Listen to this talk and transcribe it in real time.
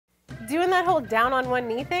Doing that whole down on one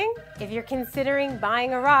knee thing? If you're considering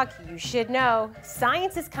buying a rock, you should know.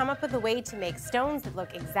 Science has come up with a way to make stones that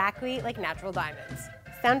look exactly like natural diamonds.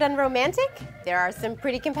 Sound unromantic? There are some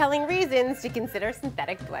pretty compelling reasons to consider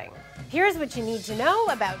synthetic bling. Here's what you need to know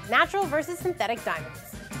about natural versus synthetic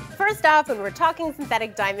diamonds. First off, when we're talking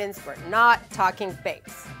synthetic diamonds, we're not talking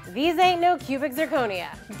fakes. These ain't no cubic zirconia.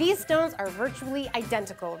 These stones are virtually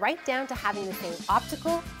identical, right down to having the same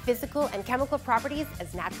optical, physical, and chemical properties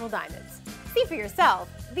as natural diamonds. See for yourself.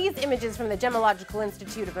 These images from the Gemological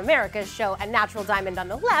Institute of America show a natural diamond on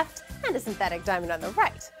the left and a synthetic diamond on the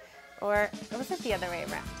right. Or was it the other way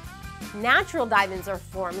around? Natural diamonds are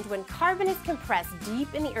formed when carbon is compressed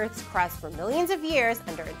deep in the Earth's crust for millions of years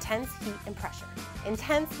under intense heat and pressure.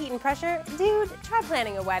 Intense heat and pressure? Dude, try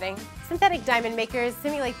planning a wedding. Synthetic diamond makers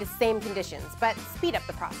simulate the same conditions, but speed up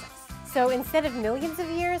the process. So instead of millions of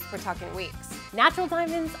years, we're talking weeks. Natural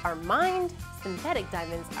diamonds are mined, synthetic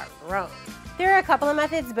diamonds are grown. There are a couple of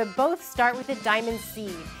methods, but both start with a diamond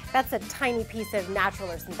seed. That's a tiny piece of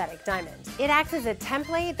natural or synthetic diamond. It acts as a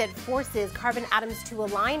template that forces carbon atoms to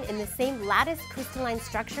align in the same lattice crystalline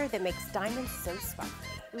structure that makes diamonds so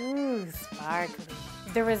sparkly. Ooh, sparkly.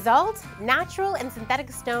 The result? Natural and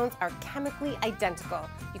synthetic stones are chemically identical.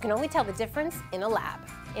 You can only tell the difference in a lab.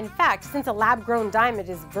 In fact, since a lab-grown diamond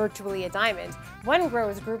is virtually a diamond, one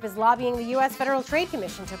growers group is lobbying the US Federal Trade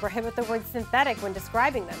Commission to prohibit the word synthetic when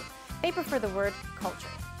describing them. They prefer the word cultured.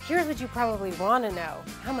 Here's what you probably want to know.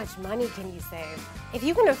 How much money can you save? If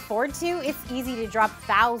you can afford to, it's easy to drop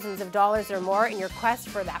thousands of dollars or more in your quest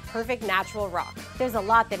for that perfect natural rock. There's a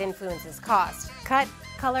lot that influences cost: cut,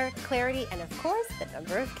 color, clarity, and of course, the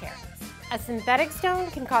number of carats. A synthetic stone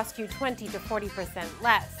can cost you 20 to 40%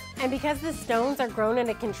 less. And because the stones are grown in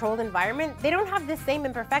a controlled environment, they don't have the same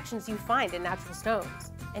imperfections you find in natural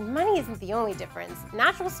stones. And money isn't the only difference.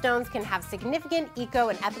 Natural stones can have significant eco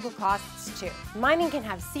and ethical costs too. Mining can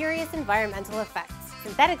have serious environmental effects.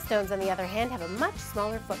 Synthetic stones, on the other hand, have a much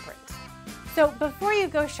smaller footprint. So before you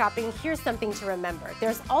go shopping, here's something to remember.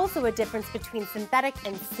 There's also a difference between synthetic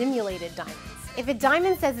and simulated diamonds. If a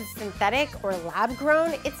diamond says it's synthetic or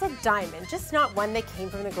lab-grown, it's a diamond, just not one that came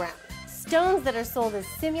from the ground. Stones that are sold as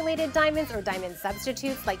simulated diamonds or diamond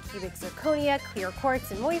substitutes like cubic zirconia, clear quartz,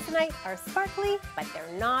 and moissanite are sparkly, but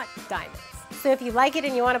they're not diamonds. So if you like it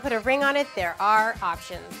and you want to put a ring on it, there are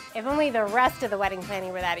options. If only the rest of the wedding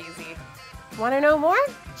planning were that easy. Want to know more?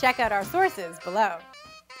 Check out our sources below.